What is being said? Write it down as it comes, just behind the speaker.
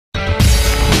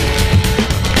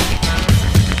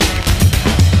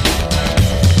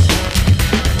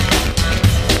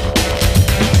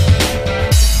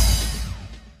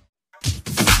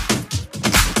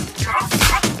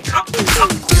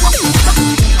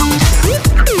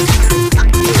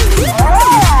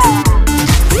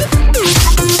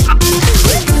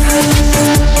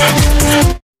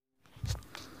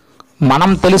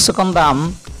మనం తెలుసుకుందాం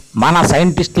మన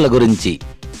సైంటిస్టుల గురించి.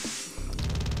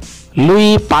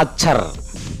 Louis Pasteur.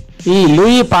 ఈ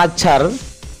లూయి పాశ్చర్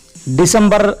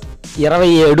డిసెంబర్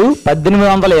 27,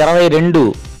 1822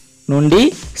 నుండి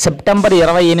సెప్టెంబర్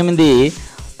 28,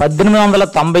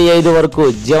 1895 వరకు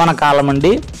జీవనకాలం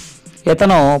అండి.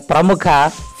 ఇతను ప్రముఖ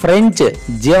ఫ్రెంచ్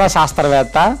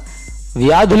జీవశాస్త్రవేత్త.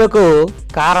 వ్యాధులకు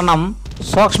కారణం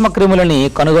సూక్ష్మక్రిములని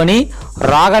కనుగొని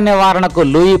రోగ నివారణకు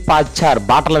లూయి పాశ్చర్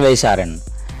బాటలు వేశారండి.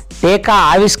 టీకా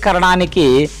ఆవిష్కరణానికి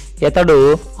ఇతడు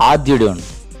ఆద్యుడు.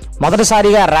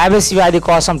 మొదటిసారిగా ర్యాబిస్ వ్యాధి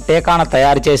కోసం టీకాను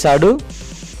తయారు చేశాడు.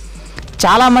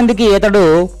 చాలామందికి ఇతడు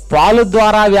పాలు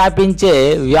ద్వారా వ్యాపించే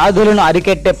వ్యాధులను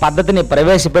అరికెట్టే పద్ధతిని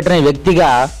ప్రవేశపెట్టిన వ్యక్తిగా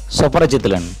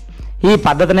సుపరిచితులను. ఈ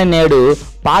పద్ధతిని నేడు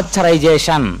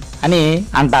పాశ్చరైజేషన్ అని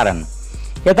అంటారని.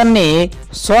 ఇతన్ని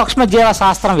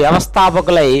సూక్ష్మజీవశాస్త్రం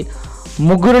వ్యవస్థాపకులై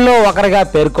ముగ్గురులో ఒకరిగా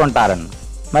పేర్కొంటారని.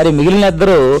 మరి మిగిలిన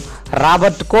ఇద్దరు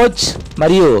రాబర్ట్ కోచ్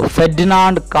మరియు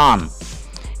ఫెర్డినాండ్ కాన్.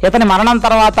 ఇతని మరణం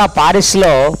తర్వాత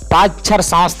పారిస్లో పాశ్చర్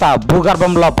సంస్థ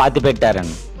భూగర్భంలో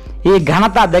పాతిపెట్టారని. ఈ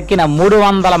ఘనత దక్కిన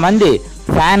 300 మంది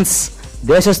ఫ్రాన్స్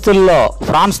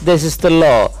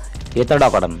దేశస్థుల్లో ఇతడు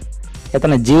ఒకడు.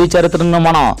 ఇతని జీవి చరిత్రను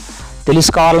మనం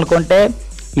తెలుసుకోవాలనుకుంటే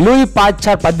లూయి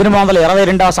పాశ్చర్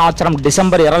 1822వ సంవత్సరం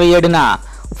డిసెంబర్ 27న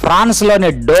ఫ్రాన్స్లోని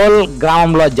డోల్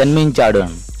గ్రామంలో జన్మించాడు.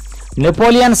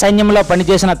 నెపోలియన్ సైన్యంలో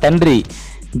పనిచేసిన తండ్రి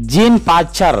జీన్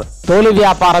పాశ్చర్ తోలు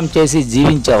వ్యాపారం చేసి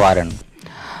జీవించేవారు.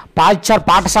 పాశ్చర్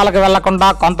పాఠశాలకు వెళ్లకుండా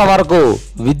కొంతవరకు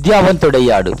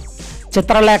విద్యావంతుడయ్యాడు.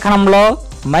 చిత్రలేఖనంలో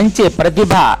మంచి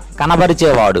ప్రతిభ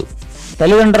కనబరిచేవాడు.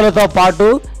 తల్లిదండ్రులతో పాటు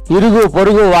ఇరుగు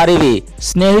పొరుగు వారివి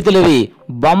స్నేహితులవి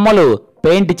బొమ్మలు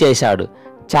పెయింట్ చేశాడు.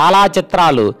 చాలా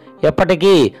చిత్రాలు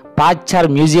ఎప్పటికీ పాశ్చర్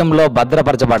మ్యూజియంలో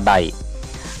భద్రపరచబడ్డాయి.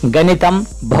 గణితం,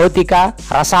 భౌతిక,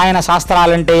 రసాయన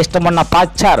శాస్త్రాలంటే ఇష్టమున్న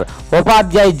పాశ్చర్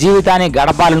ఉపాధ్యాయ జీవితాన్ని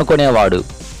గడపాలనుకునేవాడు.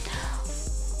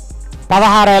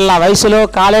 16 ఏళ్ల వయసులో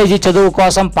కాలేజీ చదువు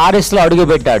కోసం పారిస్లో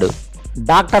అడుగుపెట్టాడు.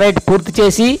 డాక్టరేట్ పూర్తి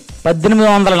చేసి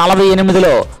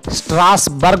 1848లో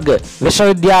స్ట్రాస్బర్గ్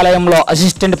విశ్వవిద్యాలయంలో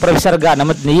అసిస్టెంట్ ప్రొఫెసర్గా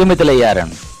నియమితులయ్యారు.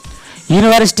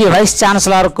 యూనివర్సిటీ వైస్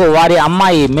ఛాన్సలర్కు వారి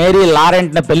అమ్మాయి మేరీ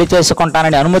లారెంట్ను పెళ్లి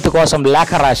చేసుకుంటానని అనుమతి కోసం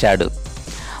లేఖ రాశాడు.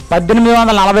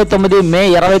 1849 మే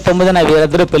 29న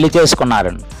వీరిద్దరూ పెళ్లి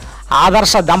చేసుకున్నారు.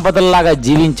 ఆదర్శ దంపతుల్లాగా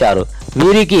జీవించారు.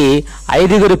 వీరికి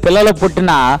 5 పిల్లలు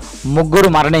పుట్టిన 3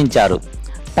 మరణించారు.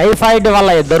 టైఫాయిడ్ వల్ల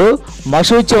 2,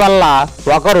 మశూచి వల్ల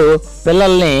 1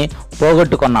 పిల్లల్ని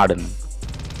పోగొట్టుకున్నాడు.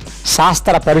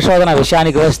 శాస్త్ర పరిశోధన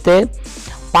విషయానికి వస్తే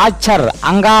పాశ్చర్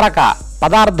అంగారక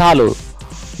పదార్థాలు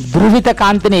ధృవిత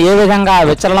కాంతిని ఏ విధంగా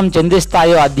విచలనం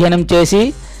చెందిస్తాయో అధ్యయనం చేసి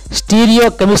స్టీరియో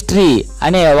కెమిస్ట్రీ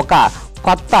అనే ఒక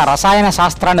కొత్త రసాయన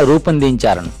శాస్త్రాన్ని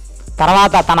రూపొందించారు.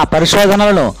 తర్వాత తన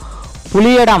పరిశోధనలను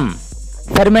పులియడం,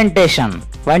 ఫెర్మెంటేషన్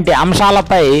వంటి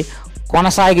అంశాలపై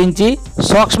కొనసాగించి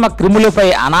సూక్ష్మ క్రిములపై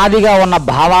అనాదిగా ఉన్న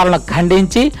భావాలను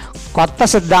ఖండించి కొత్త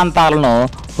సిద్ధాంతాలను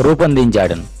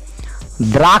రూపొందించాడు.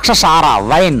 ద్రాక్షసార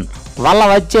వైన్ వల్ల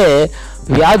వచ్చే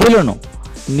వ్యాధులను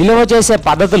నిలువ చేసే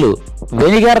పద్ధతులు,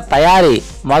 వెనిగర్ తయారీ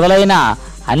మొదలైన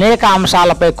అనేక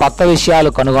అంశాలపై కొత్త విషయాలు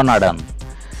కనుగొన్నాడు.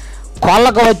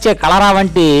 కోళ్లకు వచ్చే కలరా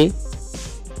వంటి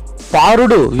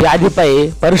పారుడు వ్యాధిపై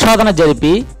పరిశోధన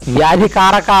జరిపి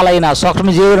వ్యాధికారకాలైన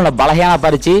సూక్ష్మజీవులను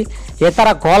బలహీనపరిచి ఇతర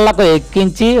కోళ్లకు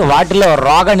ఎక్కించి వాటిలో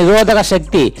రోగ నిరోధక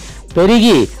శక్తి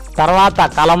పెరిగి తర్వాత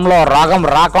కాలంలో రోగం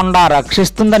రాకుండా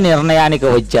రక్షిస్తుందని నిర్ణయానికి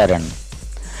వచ్చారండి.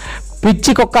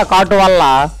 పిచ్చి కుక్క కాటు వల్ల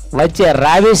వచ్చే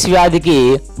ర్యాబిస్ వ్యాధికి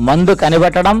మందు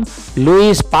కనిపెట్టడం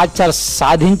లూయిస్ పాశ్చర్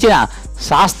సాధించిన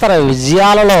శాస్త్ర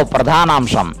విజయాలలో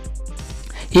ప్రధానాంశం.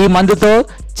 ఈ మందుతో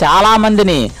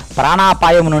చాలామందిని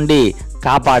ప్రాణాపాయం నుండి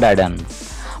కాపాడాడు.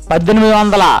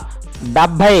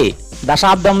 1870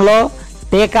 దశాబ్దంలో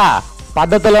టీకా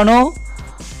పద్ధతులను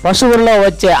పశువుల్లో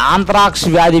వచ్చే ఆంత్రాక్స్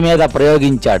వ్యాధి మీద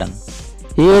ప్రయోగించాడు.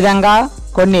 ఈ విధంగా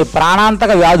కొన్ని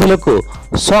ప్రాణాంతక వ్యాధులకు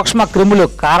సూక్ష్మ క్రిములు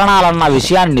కారణాలన్న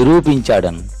విషయాన్ని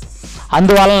నిరూపించాడు.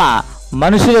 అందువలన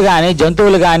మనుషులు కానీ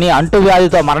జంతువులు కానీ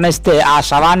అంటువ్యాధితో మరణిస్తే ఆ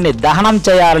శవాన్ని దహనం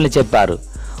చేయాలని చెప్పారు.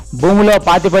 భూమిలో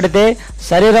పాతిపెడితే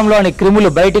శరీరంలోని క్రిములు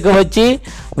బయటకు వచ్చి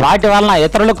వాటి వలన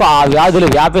ఇతరులకు ఆ వ్యాధులు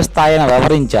వ్యాపిస్తాయని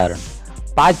వివరించారు.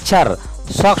 పాశ్చర్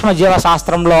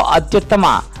సూక్ష్మజీవశాస్త్రంలో అత్యుత్తమ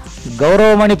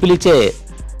గౌరవమని పిలిచే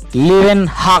లివెన్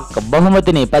హాక్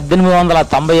బహుమతిని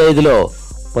 1895లో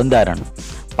పొందారు.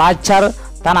 పాశ్చర్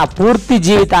తన పూర్తి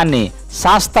జీవితాన్ని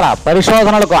శాస్త్ర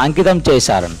పరిశోధనలకు అంకితం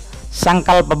చేశారు.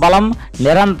 సంకల్ప బలం,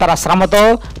 నిరంతర శ్రమతో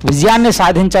విజయాన్ని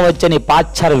సాధించవచ్చని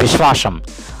పాశ్చర్ విశ్వాసం.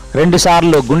 2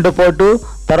 సార్లు గుండెపోటు,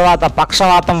 తరువాత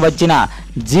పక్షవాతం వచ్చిన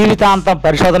జీవితాంతం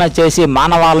పరిశోధన చేసి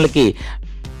మానవాళికి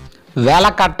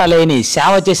వేలకట్టలేని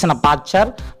సేవ చేసిన పాశ్చర్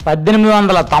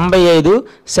 1895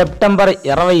 సెప్టెంబర్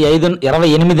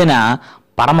 28న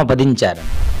పరమపదించారు.